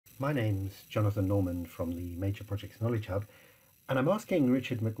My name's Jonathan Norman from the Major Projects Knowledge Hub, and I'm asking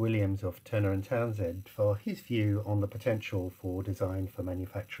Richard McWilliams of Turner and Townsend for his view on the potential for design for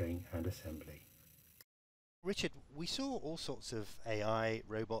manufacturing and assembly. Richard, we saw all sorts of AI,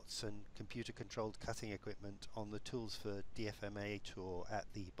 robots and computer-controlled cutting equipment on the Tools for DfMA tour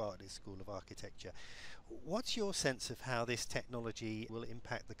at the Bartlett School of Architecture. What's your sense of how this technology will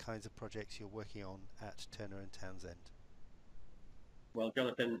impact the kinds of projects you're working on at Turner and Townsend? Well,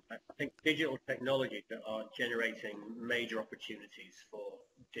 Jonathan, I think digital technologies are generating major opportunities for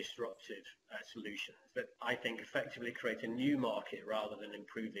disruptive solutions that I think effectively create a new market rather than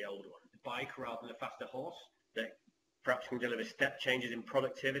improve the old one. A bike rather than a faster horse that perhaps can deliver step changes in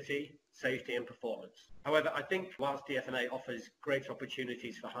productivity, safety and performance. However, I think whilst DfMA offers greater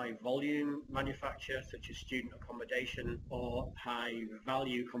opportunities for high volume manufacture, such as student accommodation, or high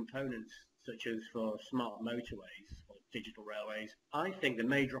value components, such as for smart motorways or digital railways, I think the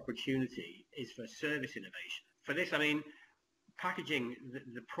major opportunity is for service innovation. For this, I mean packaging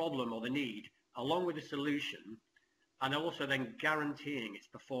the problem or the need along with the solution, and also then guaranteeing its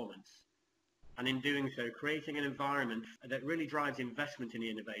performance. And in doing so, creating an environment that really drives investment in the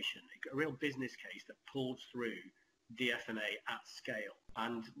innovation, a real business case that pulls through DfMA at scale.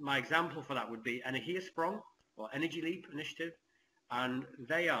 And my example for that would be Energia Sprong or Energy Leap initiative. And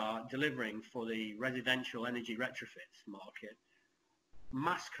they are delivering for the residential energy retrofits market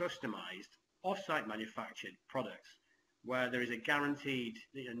mass customized, off-site manufactured products where there is a guaranteed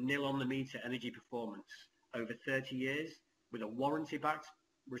nil on the meter energy performance over 30 years with a warranty-backed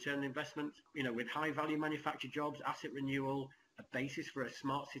return on investment, with high value manufactured jobs, asset renewal, a basis for a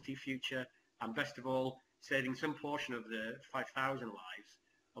smart city future, and best of all, saving some portion of the 5,000 lives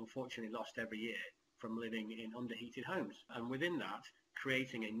unfortunately lost every year from living in underheated homes. And within that,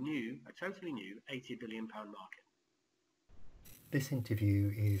 creating a totally new £80 billion market. This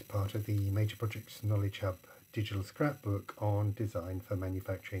interview is part of the Major Projects Knowledge Hub digital scrapbook on design for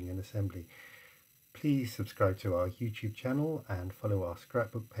manufacturing and assembly. Please subscribe to our YouTube channel and follow our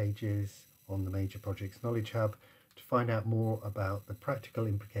scrapbook pages on the Major Projects Knowledge Hub to find out more about the practical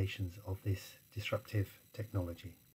implications of this disruptive technology.